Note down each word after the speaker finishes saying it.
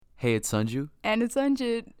Hey, it's Sanju. And it's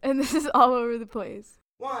Sanjit, and this is all over the place.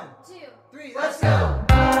 1, 2, 3, let's go!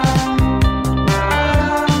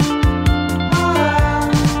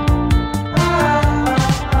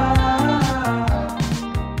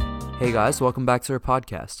 Hey guys, welcome back to our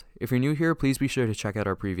podcast. If you're new here, please be sure to check out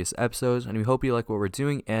our previous episodes, and we hope you like what we're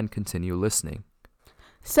doing and continue listening.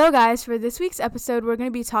 So guys, for this week's episode, we're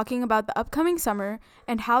going to be talking about the upcoming summer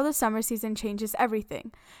and how the summer season changes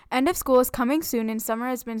everything. End of school is coming soon, and summer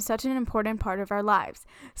has been such an important part of our lives.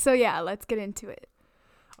 So yeah, let's get into it.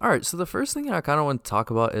 Alright, so the first thing I kind of want to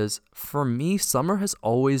talk about is, for me, summer has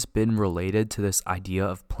always been related to this idea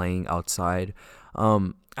of playing outside.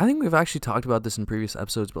 I think we've actually talked about this in previous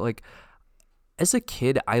episodes, but like, as a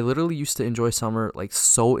kid, I literally used to enjoy summer like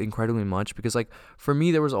so incredibly much because like for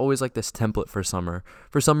me there was always like this template for summer.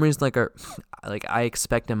 For some reason, I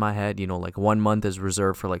expect in my head, like 1 month is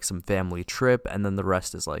reserved for like some family trip, and then the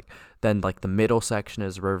rest is like the middle section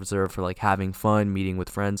is reserved for like having fun, meeting with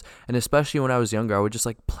friends. And especially when I was younger, I would just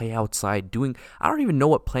like play outside I don't even know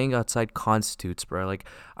what playing outside constitutes, bro. Like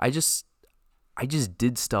I just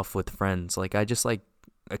did stuff with friends. Like I just like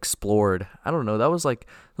explored. I don't know. Those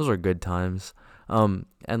were good times. And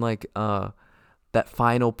like that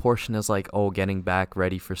final portion is like, getting back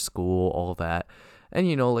ready for school, all that. And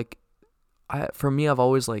for me, I've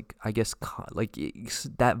always like, I guess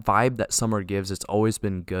that vibe that summer gives, it's always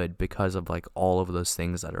been good because of like all of those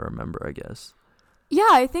things that I remember, I guess. Yeah,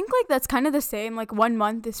 I think like that's kind of the same. Like 1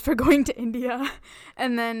 month is for going to India,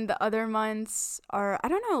 and then the other months are, I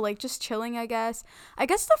don't know, like just chilling, I guess. I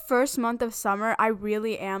guess the first month of summer, I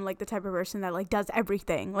really am like the type of person that like does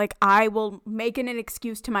everything. Like I will make an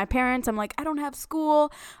excuse to my parents. I'm like, I don't have school.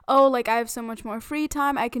 Oh, like I have so much more free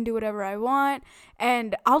time. I can do whatever I want.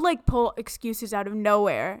 And I'll like pull excuses out of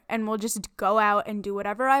nowhere, and we'll just go out and do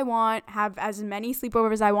whatever I want, have as many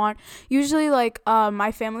sleepovers as I want. Usually like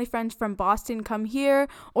my family friends from Boston come here,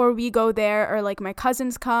 or we go there, or like my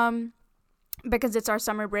cousins come because it's our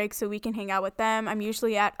summer break, so we can hang out with them. I'm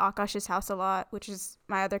usually at Akash's house a lot, which is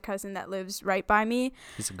my other cousin that lives right by me.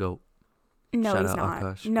 He's a goat. No, Shout he's out not.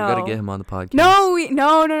 Akash. No, We gotta get him on the podcast.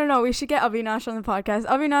 No. We should get Avinash on the podcast.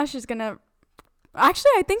 Avinash is gonna.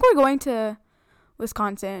 Actually, I think we're going to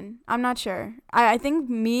Wisconsin. I'm not sure. I think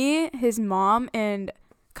me, his mom, and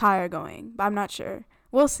Kai are going, but I'm not sure.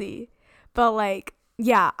 We'll see. But like,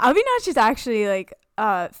 yeah, Avinash is actually like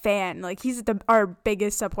a fan. Like he's our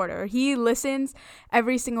biggest supporter. He listens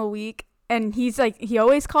every single week, and he's like, he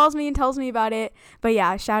always calls me and tells me about it. But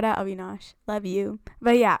yeah, shout out Avinash. Love you.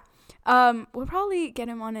 But yeah, we'll probably get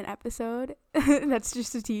him on an episode. That's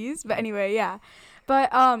just a tease. But anyway, yeah.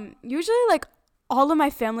 But usually like all of my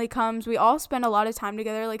family comes. We all spend a lot of time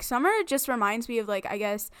together. Like summer just reminds me of like, I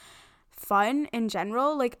guess, fun in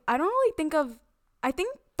general. Like I don't really I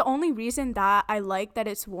think the only reason that I like that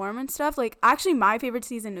it's warm and stuff, like actually my favorite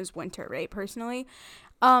season is winter, right? Personally.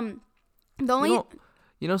 Something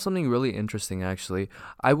really interesting, actually.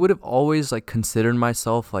 I would have always like considered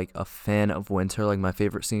myself like a fan of winter. Like my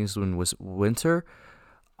favorite season was winter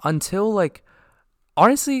until like,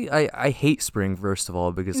 honestly, I hate spring, first of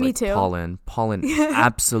all, because like pollen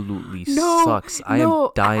absolutely sucks. I am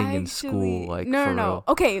dying in school. Like no. Real.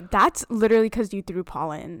 Okay, that's literally because you threw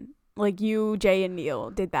pollen. Like you, Jay, and Neil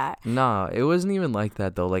did that. Nah, it wasn't even like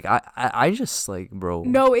that though. Like I just like, bro.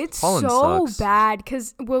 No, it's so sucks. bad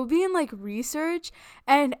because we'll be in like research,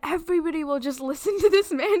 and everybody will just listen to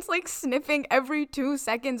this man's like sniffing every 2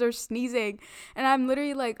 seconds or sneezing, and I'm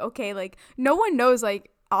literally like, okay, like no one knows. Like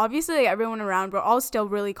obviously, like, everyone around, we're all still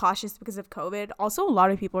really cautious because of COVID. Also, a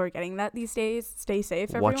lot of people are getting that these days. Stay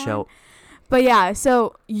safe, everyone. Watch out. But yeah,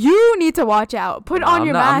 so you need to watch out. Put on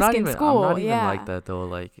your mask in school. I'm not even like that though.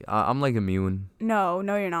 Like I'm like immune. No,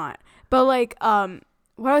 you're not. But like, what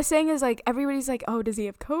I was saying is like everybody's like, oh, does he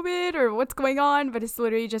have COVID or what's going on? But it's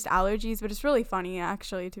literally just allergies. But it's really funny,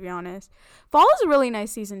 actually, to be honest. Fall is a really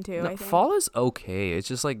nice season too. I think. Fall is okay. It's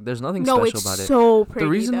just like there's nothing special about it. No, it's so pretty.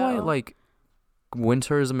 The reason why though. like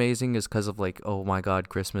winter is amazing is because of like, oh my god,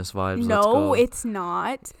 Christmas vibes. No, it's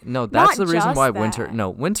not. No, that's not the reason why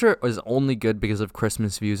that. winter is only good because of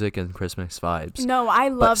Christmas music and Christmas vibes. No, I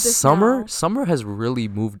love this. Summer has really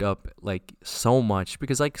moved up like so much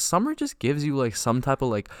because like summer just gives you like some type of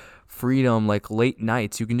like freedom, like late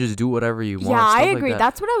nights you can just do whatever you want. Yeah, I agree.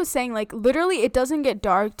 That's what I was saying. Like literally it doesn't get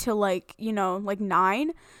dark till like, like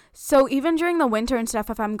 9. So even during the winter and stuff,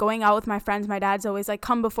 if I'm going out with my friends, my dad's always like,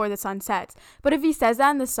 come before the sun sets. But if he says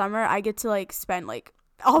that in the summer, I get to like spend like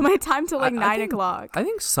all my time till like 9 o'clock. I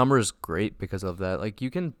think summer is great because of that. Like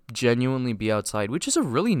you can genuinely be outside, which is a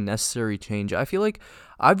really necessary change. I feel like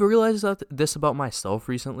I've realized this about myself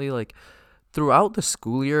recently. Like throughout the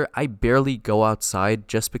school year, I barely go outside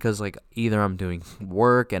just because like either I'm doing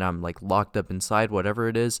work and I'm like locked up inside, whatever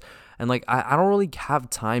it is. And like I don't really have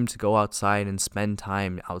time to go outside and spend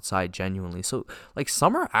time outside genuinely. So like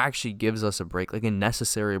summer actually gives us a break, like a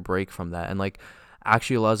necessary break from that, and like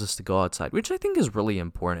actually allows us to go outside, which I think is really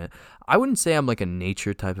important. I wouldn't say I'm like a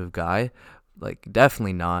nature type of guy. Like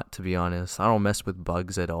definitely not, to be honest. I don't mess with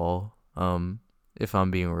bugs at all. If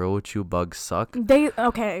I'm being real with you, bugs suck.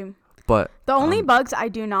 Okay. But The only bugs I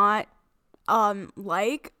do not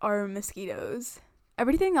like are mosquitoes.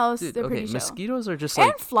 Everything else, dude, they're okay, pretty chill. mosquitoes are just And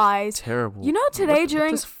like flies. terrible. You know, today what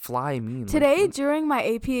during does fly mean? today Like, during my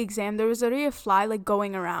AP exam, there was literally a fly like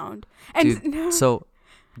going around. And dude, so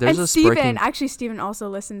there's and this Steven, actually Steven also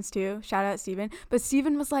listens too. Shout out Steven. But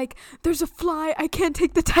Steven was like, "There's a fly. I can't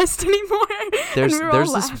take the test anymore." There's and we were all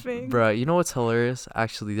this, laughing. bruh. You know what's hilarious?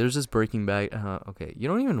 Actually, there's this Breaking Bad. Okay, you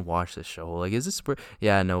don't even watch this show. Like, is this?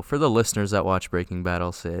 Yeah, no. For the listeners that watch Breaking Bad,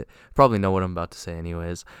 I'll say it. Probably know what I'm about to say,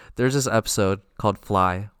 anyways. There's this episode called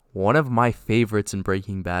Fly. One of my favorites in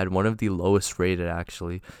Breaking Bad. One of the lowest rated,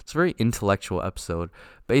 actually. It's a very intellectual episode.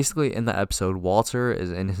 Basically, in the episode, Walter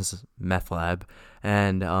is in his meth lab,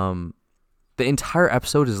 and the entire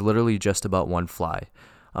episode is literally just about one fly.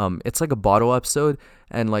 It's like a bottle episode,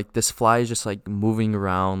 and like this fly is just like moving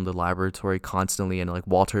around the laboratory constantly, and like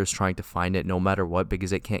Walter is trying to find it no matter what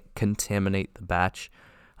because it can't contaminate the batch.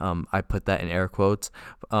 I put that in air quotes.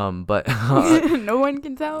 But No one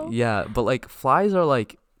can tell. yeah, but like flies are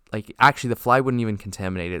like actually the fly wouldn't even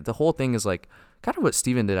contaminate it. The whole thing is like kind of what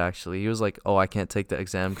Steven did actually. He was like, "Oh, I can't take the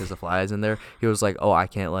exam because the fly is in there." He was like, "Oh, I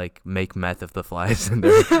can't like make meth if the fly is in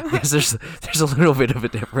there." Because there's a little bit of a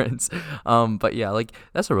difference. But yeah, like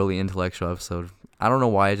that's a really intellectual episode. I don't know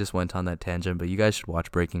why I just went on that tangent, but you guys should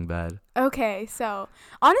watch Breaking Bad. Okay, so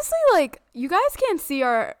honestly, like you guys can't see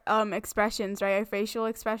our expressions, right? Our facial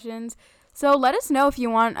expressions. So let us know if you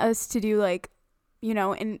want us to do like, you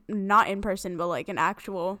know, not in person, but like an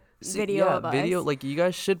actual video of us. Like you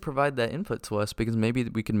guys should provide that input to us because maybe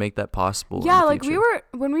we can make that possible. Yeah, in the like future.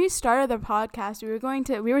 when we started the podcast,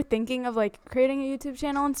 we were thinking of like creating a YouTube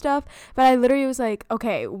channel and stuff, but I literally was like,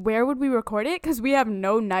 okay, where would we record it? Because we have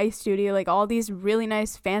no nice studio. Like all these really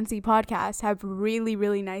nice fancy podcasts have really,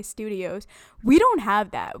 really nice studios. We don't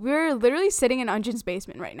have that. We're literally sitting in Unjin's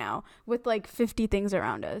basement right now with like 50 things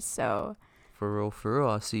around us. So For real,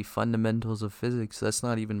 I see Fundamentals of Physics. That's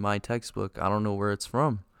not even my textbook. I don't know where it's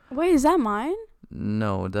from. wait, is that mine?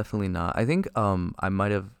 No, definitely not. I think I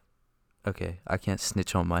might have. Okay, I can't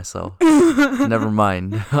snitch on myself. Never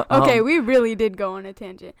mind. Okay, we really did go on a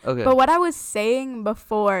tangent. Okay. But what I was saying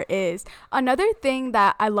before is another thing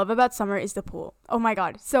that I love about summer is the pool. Oh my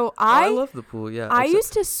god. So I love the pool. Yeah. I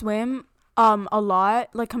used to swim a lot,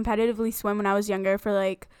 like competitively swim when I was younger for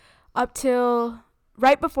like up till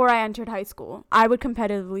right before I entered high school. I would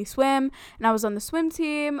competitively swim and I was on the swim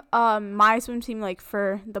team. My swim team, like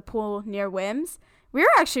for the pool near Wims. We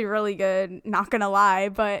were actually really good, not gonna lie,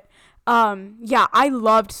 but yeah, I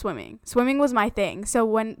loved swimming. Swimming was my thing. So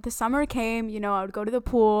when the summer came, you know, I would go to the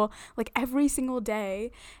pool like every single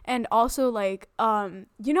day. And also like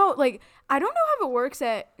you know, like I don't know how it works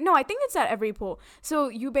I think it's at every pool. So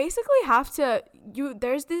you basically have to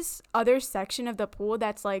there's this other section of the pool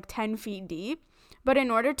that's like 10 feet deep. But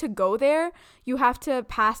in order to go there, you have to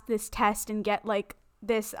pass this test and get like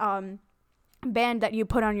this band that you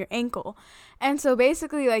put on your ankle. And so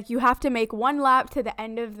basically like you have to make one lap to the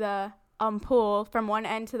end of the pool from one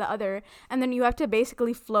end to the other, and then you have to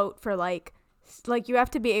basically float for like you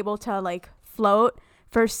have to be able to like float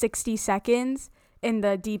for 60 seconds in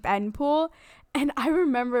the deep end pool. And I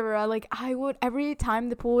remember like I would, every time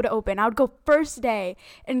the pool would open, I would go first day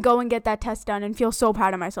and go and get that test done and feel so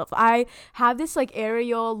proud of myself. I have this like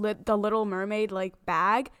Ariel the Little Mermaid like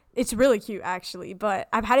bag. It's really cute actually, but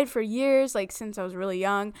I've had it for years, like since I was really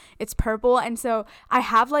young. It's purple, and so I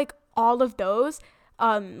have like all of those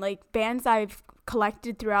like bands I've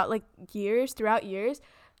collected throughout years,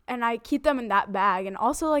 and I keep them in that bag. And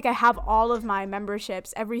also like I have all of my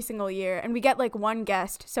memberships every single year, and we get like one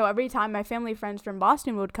guest, so every time my family friends from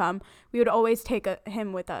Boston would come, we would always take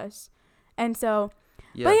him with us. And so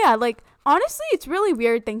but yeah, like honestly it's really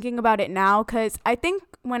weird thinking about it now, because I think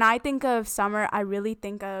when I think of summer, I really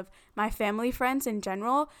think of my family friends in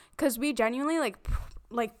general, because we genuinely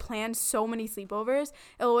like plan so many sleepovers.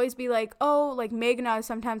 It'll always be like, oh, like Meghna,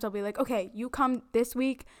 sometimes I'll be like, okay, you come this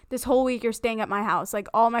whole week you're staying at my house. Like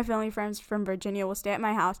all my family friends from Virginia will stay at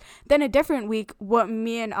my house. Then a different week, what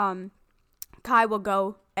me and Kai will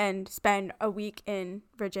go and spend a week in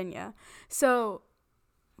Virginia. So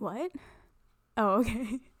what? Oh,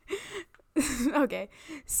 okay. Okay.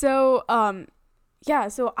 So yeah,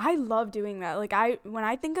 so I love doing that. Like when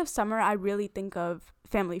I think of summer, I really think of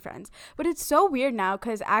family friends. But it's so weird now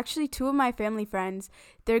cuz actually two of my family friends,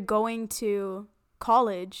 they're going to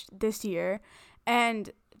college this year,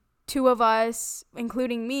 and two of us,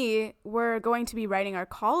 including me, we're going to be writing our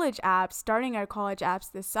college apps, starting our college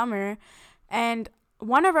apps this summer. And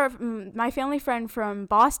one of my family friend from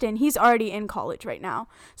Boston, he's already in college right now.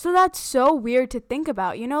 So that's so weird to think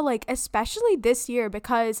about, you know, like especially this year,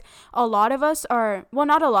 because a lot of us are, well,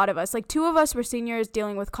 not a lot of us, like two of us were seniors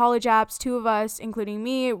dealing with college apps, two of us, including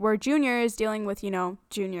me, were juniors dealing with, you know,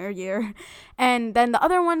 junior year. And then the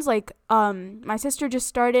other ones, like my sister just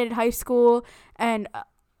started high school, and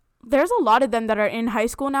there's a lot of them that are in high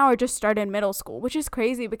school now or just started middle school, which is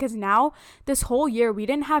crazy because now this whole year we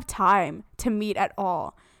didn't have time to meet at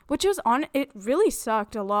all, which was it really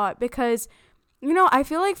sucked a lot because, you know, I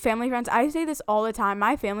feel like family friends, I say this all the time,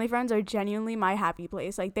 my family friends are genuinely my happy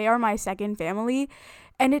place. Like they are my second family.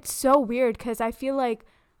 And it's so weird because I feel like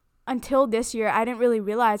until this year, I didn't really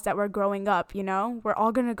realize that we're growing up, you know? We're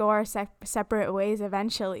all going to go our separate ways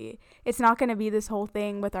eventually. It's not going to be this whole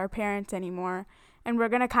thing with our parents anymore. And we're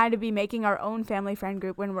going to kind of be making our own family friend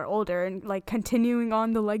group when we're older and like continuing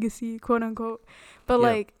on the legacy, quote unquote. But Yeah.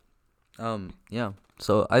 like, Yeah.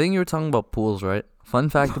 So I think you were talking about pools, right? Fun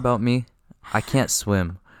fact about me, I can't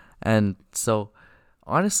swim. And so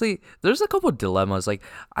honestly, there's a couple dilemmas. Like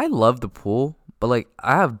I love the pool, but like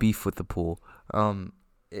I have beef with the pool.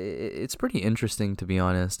 It's pretty interesting to be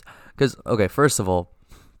honest. Cause okay, first of all,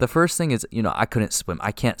 the first thing is, you know, I couldn't swim.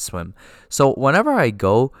 I can't swim. So whenever I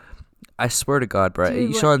go, I swear to God, bro,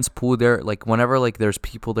 Dude, Ishan's pool there, like whenever like there's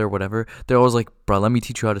people there, whatever, they're always like, bro, let me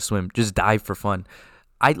teach you how to swim. Just dive for fun.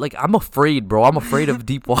 I'm afraid, bro. I'm afraid of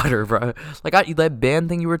deep water, bro. Like that band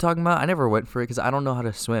thing you were talking about, I never went for it because I don't know how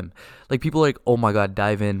to swim. Like people are like, oh my God,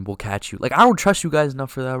 dive in, we'll catch you. Like I don't trust you guys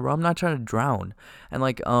enough for that, bro. I'm not trying to drown. And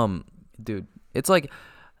like, dude, it's like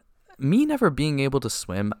me never being able to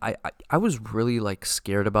swim. I was really like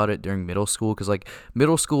scared about it during middle school because like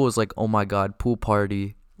middle school was like, oh my God, pool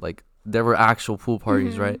party, like. There were actual pool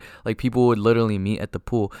parties, right? Like people would literally meet at the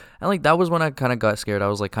pool, and like that was when I kind of got scared. I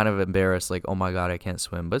was like kind of embarrassed, like oh my God, I can't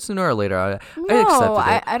swim. But sooner or later, I accepted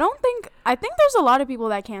it. I don't think, I think there's a lot of people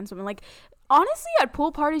that can swim. Like honestly, at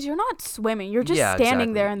pool parties, you're not swimming. You're just Yeah,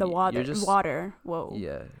 standing there exactly. in the water. You're just- Water. Whoa.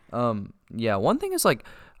 Yeah. Yeah. One thing is like,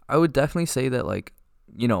 I would definitely say that like,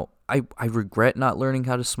 you know, I regret not learning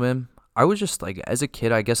how to swim. I was just like, as a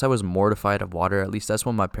kid, I guess I was mortified of water. At least that's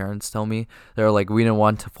what my parents tell me. They're like, we didn't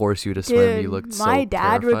want to force you to swim. You Dude, looked so my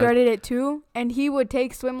dad terrified. regretted it too, and he would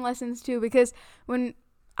take swim lessons too because when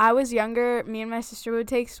I was younger, me and my sister would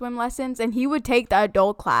take swim lessons, and he would take the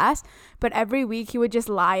adult class, but every week he would just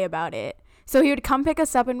lie about it. So he would come pick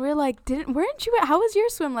us up, and we're like, weren't you? How was your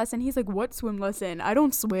swim lesson? He's like, what swim lesson? I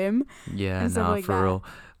don't swim. Yeah, and stuff nah, like for that. real.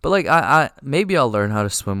 But like I maybe I'll learn how to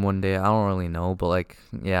swim one day. I don't really know, but like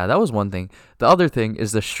yeah, that was one thing. The other thing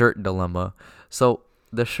is the shirt dilemma. So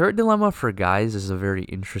the shirt dilemma for guys is a very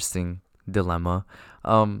interesting dilemma.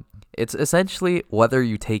 It's essentially whether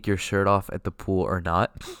you take your shirt off at the pool or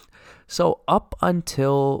not. So up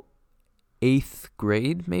until 8th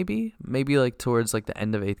grade, maybe like towards like the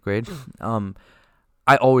end of 8th grade,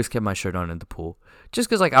 I always kept my shirt on at the pool. Just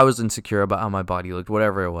because, like, I was insecure about how my body looked,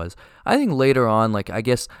 whatever it was. I think later on, like, I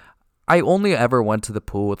guess I only ever went to the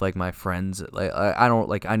pool with, like, my friends. Like, I don't,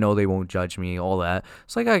 like, I know they won't judge me, all that.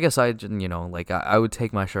 So, like, I guess you know, like, I would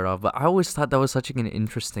take my shirt off. But I always thought that was such an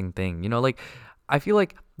interesting thing. You know, like, I feel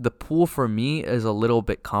like the pool for me is a little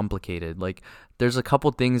bit complicated. Like, there's a couple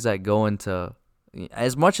things that go into,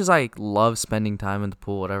 as much as I love spending time in the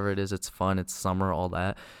pool, whatever it is, it's fun, it's summer, all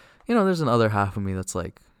that. You know, there's another half of me that's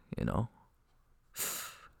like, you know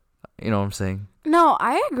what I'm saying? No,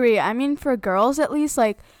 I agree. I mean, for girls at least,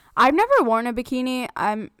 like, I've never worn a bikini.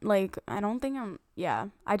 I'm like, I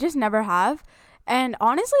just never have. And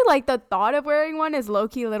honestly, like, the thought of wearing one is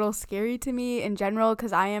low-key a little scary to me in general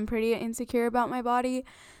because I am pretty insecure about my body.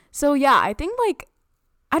 So, yeah, I think, like,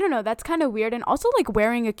 I don't know, that's kind of weird. And also, like,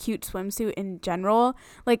 wearing a cute swimsuit in general.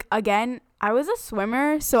 Like, again, I was a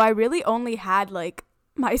swimmer, so I really only had, like,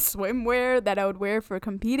 my swimwear that I would wear for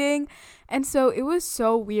competing. And so it was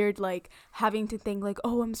so weird, like, having to think, like,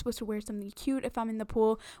 oh, I'm supposed to wear something cute if I'm in the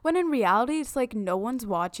pool. When in reality, it's like no one's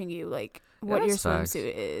watching you, like, what your that's facts.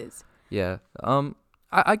 swimsuit is. Yeah.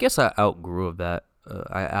 I guess I outgrew of that.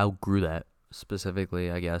 I outgrew that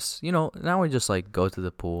specifically, I guess. You know, now I just like go to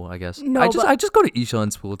the pool, I guess. No, I just go to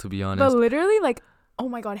Ishan's pool, to be honest. But literally, like, oh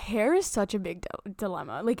my god, hair is such a big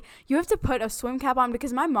dilemma. Like, you have to put a swim cap on,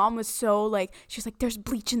 because my mom was so like, she's like, there's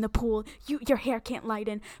bleach in the pool, your hair can't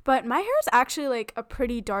lighten. But my hair is actually like a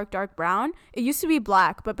pretty dark brown. It used to be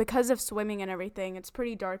black, but because of swimming and everything, it's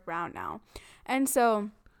pretty dark brown now. And so,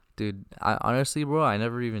 Dude, I honestly, bro, I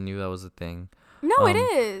never even knew that was a thing. no, it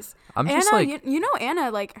is. I'm Anna, just like, you know, Anna,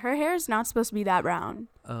 like, her hair is not supposed to be that brown.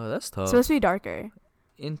 that's It's tough. supposed to be darker.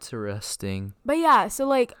 Interesting. But yeah, so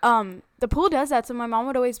like the pool does that, so my mom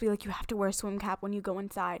would always be like, you have to wear a swim cap when you go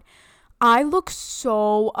inside. I look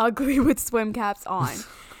so ugly with swim caps on.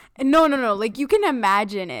 No, like, you can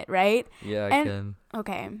imagine it, right? Yeah, I And- can.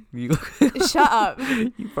 Okay, You, shut up.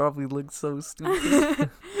 you probably look so stupid.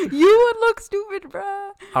 You would look stupid,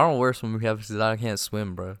 bruh. I don't wear swim caps because I can't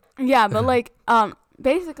swim, bro. Yeah, but like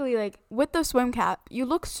basically, like, with the swim cap, you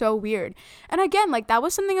look so weird. And again, like, that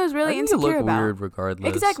was something I was really I think you insecure look about. weird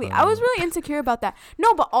regardless. Exactly. I was really insecure about that.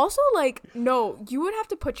 No, but also, like, no, you would have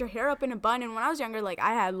to put your hair up in a bun. And when I was younger, like,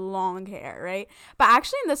 I had long hair, right? But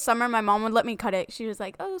actually, in the summer, my mom would let me cut it. She was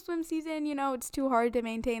like, oh, swim season, you know, it's too hard to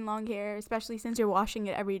maintain long hair, especially since you're washing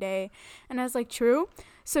it every day. And I was like, true.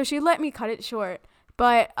 So she let me cut it short.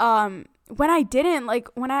 But when I didn't, like,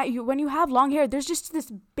 when you have long hair, there's just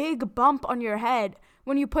this big bump on your head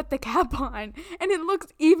when you put the cap on, and it looks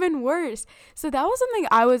even worse. So that was something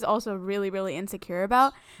I was also really, really insecure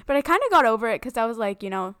about. But I kind of got over it, because I was like, you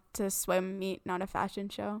know, to swim meet, not a fashion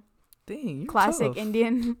show. Dang, you're Classic tough.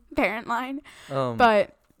 Indian parent line. But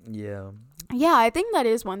But yeah, I think that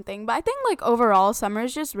is one thing. But I think, like, overall, summer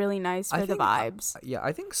is just really nice for the vibes.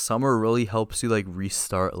 I think summer really helps you like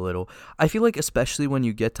restart a little. I feel like especially when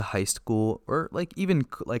you get to high school or like even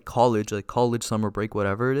like college summer break,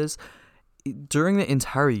 whatever it is, during the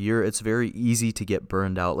entire year, it's very easy to get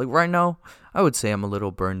burned out. Like right now, I would say I'm a little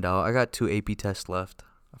burned out. I got 2 AP tests left.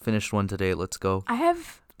 I finished one today. Let's go. I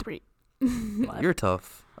have 3. left. You're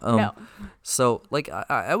tough. No. So like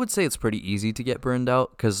I would say it's pretty easy to get burned out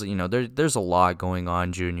because you know there's a lot going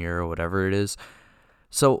on junior or whatever it is.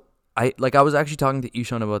 So I was actually talking to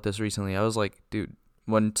Ishan about this recently. I was like, dude,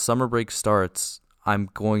 when summer break starts, I'm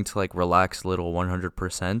going to like relax a little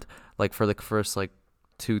 100%, like for the first like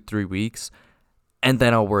 2-3 weeks, and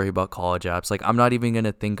then I'll worry about college apps. Like I'm not even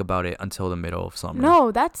gonna think about it until the middle of summer.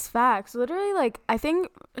 No, that's facts. Literally, like, I think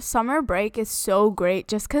summer break is so great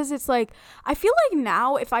just because it's like, I feel like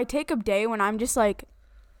now if I take a day when I'm just like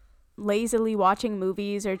lazily watching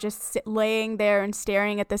movies or just laying there and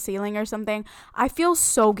staring at the ceiling or something, I feel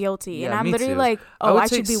so guilty. Yeah, and I'm me literally too. like, I oh, would I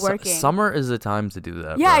say should be working. Summer is the time to do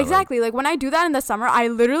that. Yeah, bro. exactly. Like when I do that in the summer, I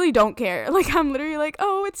literally don't care. Like I'm literally like,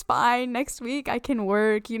 oh, it's fine. Next week I can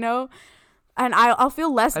work, you know? And I'll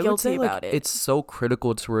feel less I would guilty say, like, about it. it's so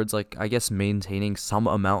critical towards, like, I guess maintaining some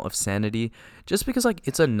amount of sanity just because, like,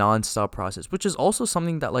 it's a nonstop process, which is also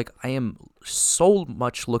something that, like, I am so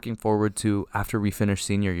much looking forward to after we finish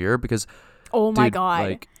senior year because, oh my dude, God.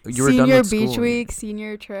 like, you were done Senior with beach school. week,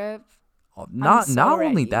 senior trip. Not so only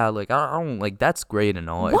ready. that, like, I don't, like, that's great and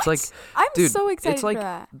all. What? It's like, I'm dude, so excited it's like for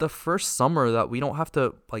that. the first summer that we don't have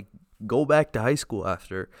to, like, go back to high school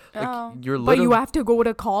after. Like, Oh. you're But you literally... have to go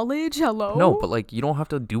to college? Hello? No, but like you don't have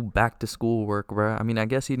to do back to school work, bro. I mean, I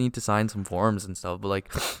guess you need to sign some forms and stuff, but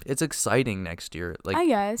like it's exciting next year. Like I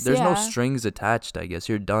guess, there's no yeah. strings attached, I guess.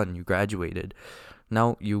 You're done. You graduated.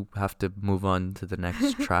 Now you have to move on to the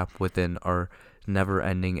next trap within our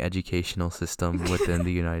never-ending educational system within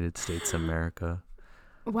the United States of America.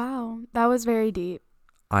 Wow, that was very deep.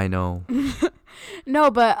 I know. No,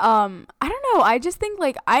 but I don't know. I just think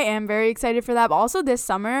like I am very excited for that. But also this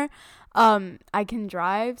summer, I can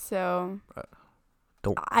drive, so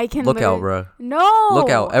Don't I can look out, literally- bro. No, Look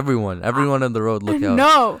out, everyone on the road. Look out.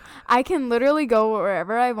 No, I can literally go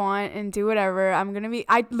wherever I want and do whatever.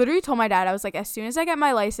 I literally told my dad, I was like, as soon as I get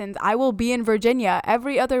my license, I will be in Virginia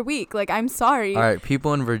every other week. Like, I'm sorry. All right,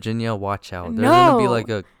 people in Virginia, watch out. There's gonna be No. like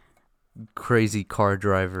a crazy car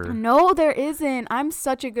driver. No, there isn't. I'm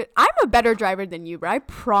a better driver than you, bro. I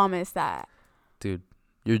promise that. Dude,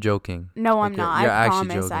 you're joking. No, I'm Like, not. you're I actually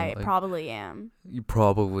promise joking. I Like, probably am. you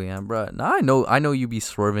probably am, bro. Now I know you be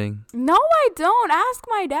swerving. No, I don't. Ask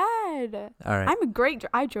my dad. All right. I'm a great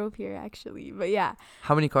I drove here actually, but yeah.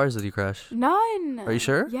 How many cars did you crash? None. Are you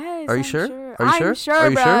sure? Yes. Are you I'm sure? sure? Are you I'm sure? sure, Are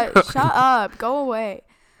you bruh. sure? Shut up. Go away.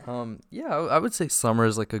 Yeah, I would say summer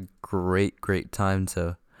is like a great time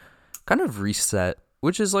to kind of reset,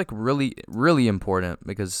 which is like really important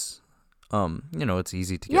because you know, it's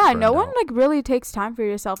easy to get Yeah, burned no one out. like really takes time for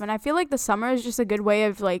yourself, and I feel like the summer is just a good way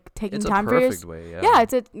of like taking It's a time for perfect yourself. way, yeah. Yeah,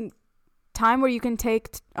 it's a time where you can take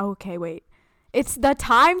okay, wait. It's the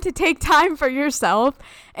time to take time for yourself,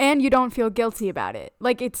 and you don't feel guilty about it.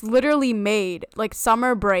 Like, it's literally made, like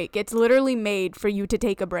summer break, it's literally made for you to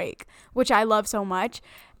take a break, which I love so much.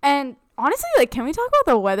 And honestly, like, can we talk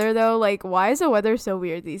about the weather though? Like, why is the weather so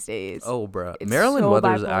weird these days? Oh, bro, It's Maryland so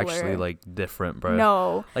weather is bipolar. actually like different, bro.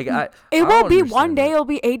 No, Like it I will don't be understand one day it. it'll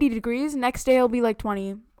be 80 degrees, next day it'll be like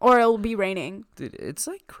 20, or it'll be raining. Dude, it's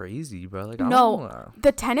like crazy, bro. Like No. I don't know.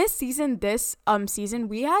 The tennis season this season,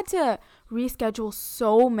 we had to reschedule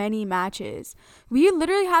so many matches. We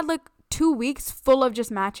literally had like 2 weeks full of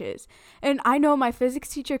just matches. And I know my physics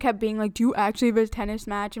teacher kept being like, do you actually have a tennis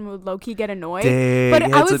match? And would low-key get annoyed. Dang, But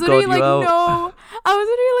he I had to was literally call like, you out. no. I was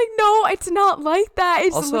literally like, no, it's not like that.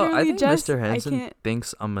 It's Also, I literally think just Mr. I Hansen can't.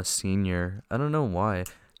 thinks I'm a senior. I don't know why.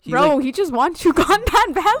 He, Bro, like, he just wants you gone that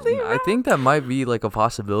badly, bro. I think that might be like a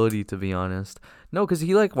possibility, to be honest. No, because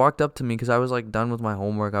he like walked up to me because I was like done with my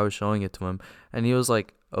homework. I was showing it to him, and he was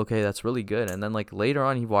like, okay, that's really good. And then like later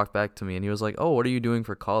on, he walked back to me and he was like, oh, what are you doing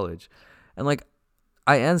for college? And like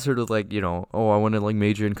I answered with like, oh, I want to like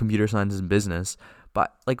major in computer science and business.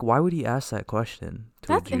 But like, why would he ask that question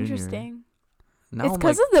to a That's junior? interesting. Now It's I'm,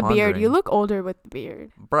 because like, of the beard. You pondering. look older with the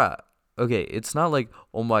beard. Bruh. Okay, it's not like,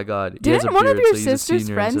 oh my god, he has a Didn't one of beard, your so he's a sister's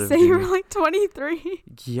senior friends instead say of you were junior. like 23?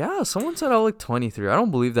 Yeah, someone said I look 23. I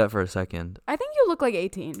don't believe that for a second. I think you look like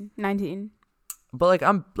 18, 19. But like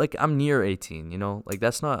I'm near 18, you know? Like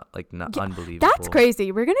that's not like not Yeah, unbelievable. That's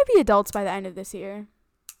crazy. We're going to be adults by the end of this year.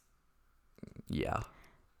 Yeah.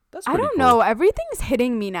 That's I pretty don't cool. know. Everything's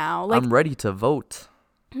hitting me now. Like, I'm ready to vote.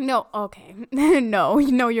 no, okay. no,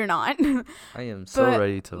 you're not. I am so But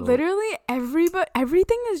ready to vote. Literally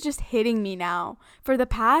everything is just hitting me now. For the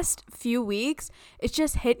past few weeks, it's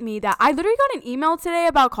just hit me that I literally got an email today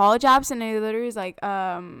about college apps, and it literally was like,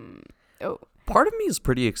 oh, Part of me is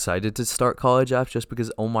pretty excited to start college apps just because,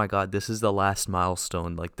 oh my god, this is the last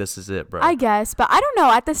milestone. Like this is it, bro. I guess, but I don't know.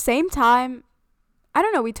 At the same time, I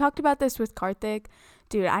don't know. We talked about this with Karthik.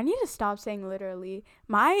 Dude, I need to stop saying literally.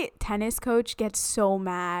 My tennis coach gets so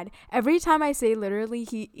mad. Every time I say literally,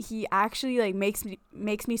 he actually like makes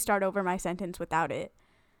me start over my sentence without it.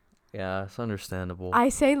 Yeah, it's understandable. I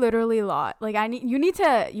say literally a lot. Like you need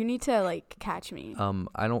to like catch me.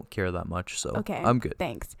 I don't care that much, so Okay. I'm good.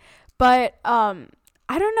 Thanks. But I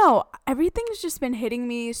don't know. Everything's just been hitting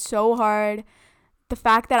me so hard. The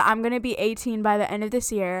fact that I'm going to be 18 by the end of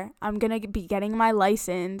this year. I'm going to be getting my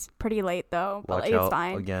license pretty late though, but Watch like, out it's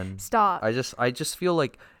fine. again. Stop. I just feel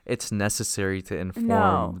like it's necessary to inform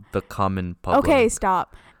No. the common public. Okay,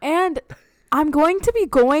 stop. And I'm going to be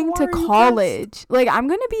going Why to are you college. Like, I'm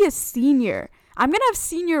going to be a senior. I'm going to have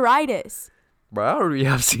senioritis. Bro, I already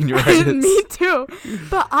have senioritis. Me too.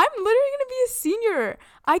 But I'm literally going to be a senior.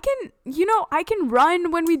 I can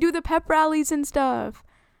run when we do the pep rallies and stuff.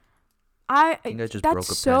 think I just that's broke a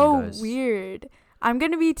pen, so guys. weird. I'm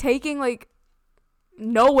going to be taking like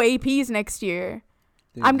no APs next year.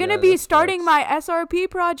 Dude, I'm going to yeah, be that starting sucks. my SRP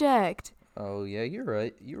project. Oh yeah, you're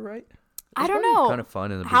right. You're right. I don't know. Kind of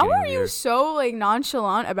fun in the How beginning are of the you year. so like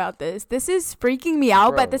nonchalant about this? This is freaking me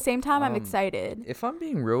out, but at Bro, the same time I'm um, excited. If I'm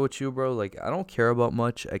being real with you, bro, like I don't care about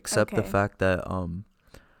much except the Okay. fact that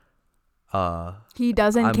He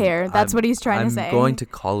doesn't I'm- care. That's I'm- what he's trying I'm to say. going to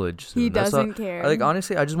college. Soon. He That's doesn't not- care. Like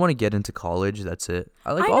honestly, I just want to get into college. That's it.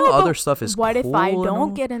 I like I all know, the but other stuff is what if I cool and all.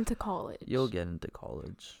 don't get into college? You'll get into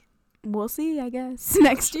college. We'll see, I guess.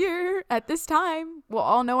 Next year at this time, we'll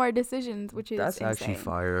all know our decisions, which is That's insane. actually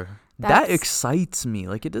fire. That's- That excites me.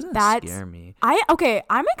 Like it doesn't That's- scare me.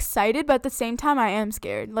 I'm excited, but at the same time I am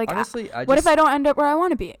scared. Like Honestly, what if I don't end up where I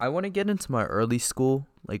want to be? I want to get into my early school,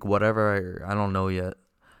 like whatever. I don't know yet.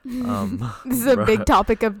 This is a bruh. big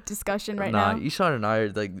topic of discussion right nah, now. Ishan and I are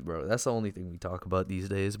like, bro, that's the only thing we talk about these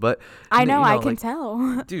days. But I you know, you I can like,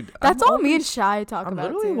 tell. dude, That's I'm all me and always- Shy talk I'm about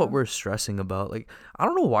literally too. what we're stressing about. Like, I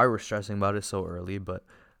don't know why we're stressing about it so early, but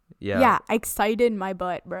yeah. Yeah, excited my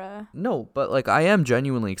butt, bruh. No, but like I am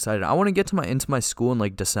genuinely excited. I want to get to into my school in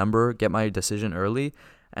like December, get my decision early,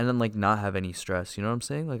 and then like not have any stress. You know what I'm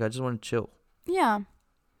saying? Like I just want to chill. Yeah.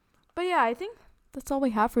 But yeah, I think that's all we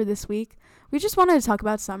have for this week. We just wanted to talk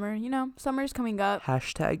about summer. You know, summer's coming up.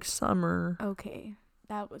 Hashtag summer. Okay,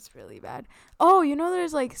 that was really bad. Oh, you know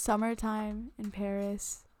there's like Summertime in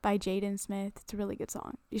Paris by Jaden Smith. It's a really good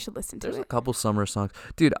song. You should listen to There's a it. couple summer songs.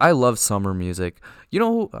 Dude, I love summer music. You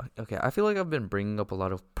know who? Okay, I feel like I've been bringing up a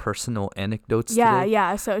lot of personal anecdotes Yeah, today.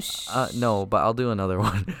 yeah. So No, but I'll do another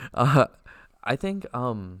one. I think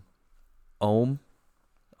Ohm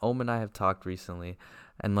and I have talked recently,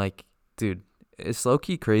 and like, dude, it's low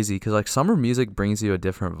key crazy because like summer music brings you a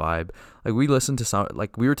different vibe. Like we listen to some,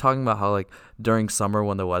 like we were talking about how like during summer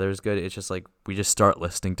when the weather's good, it's just like we just start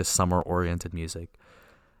listening to summer oriented music.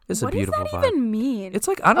 It's what a beautiful does that vibe. even mean? It's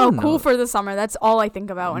like, I don't know. cool for the summer. That's all I think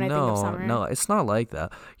about when I think of summer. No, it's not like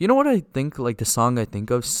that. You know what I think? Like the song I think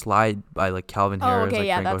of, "Slide" by like Calvin Harris, okay, like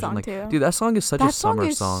yeah, Frank that Ocean. song Like, too. dude, that song is such a That song summer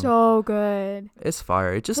is song. so good. It's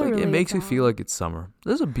fire. It just It's a like really it good makes you feel song. like it's summer.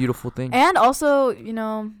 This is a beautiful thing. And also, you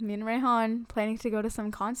know, me and Rayhan planning to go to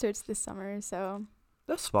some concerts this summer. So,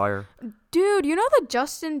 That's fire. dude, you know the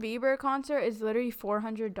Justin Bieber concert is literally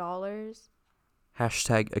 $400.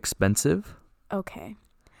 Hashtag expensive. Okay.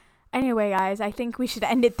 Anyway, guys, I think we should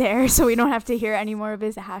end it there so we don't have to hear any more of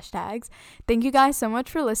his hashtags. Thank you guys so much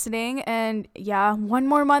for listening. And yeah, one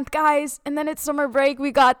more month, guys, and then it's summer break.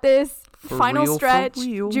 We got this. For Final real, for stretch.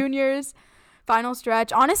 real. Juniors. Final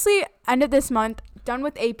stretch. Honestly, end of this month. Done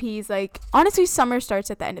with APs. Like, honestly, summer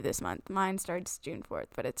starts at the end of this month. Mine starts June 4th,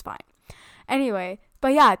 but it's fine. Anyway,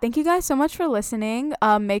 but yeah, thank you guys so much for listening.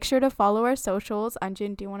 Make sure to follow our socials.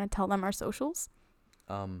 Anjin, do you want to tell them our socials?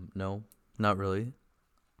 No, not really.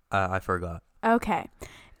 I forgot. Okay.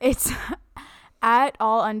 It's at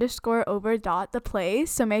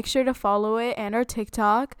all_over.theplace. So make sure to follow it and our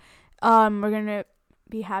TikTok. We're going to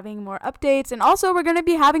be having more updates, and also we're going to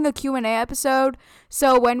be having a Q&A episode.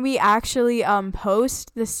 So when we actually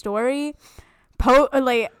post the story, put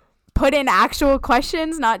in actual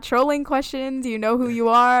questions, not trolling questions. You know who you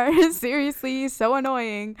are. Seriously, so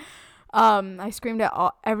annoying. I screamed at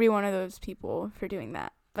every one of those people for doing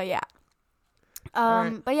that. But yeah.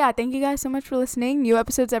 Alright. But yeah, thank you guys so much for listening. New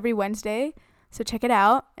episodes every Wednesday. So check it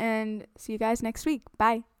out and see you guys next week.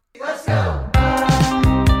 Bye. Let's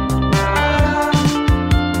go.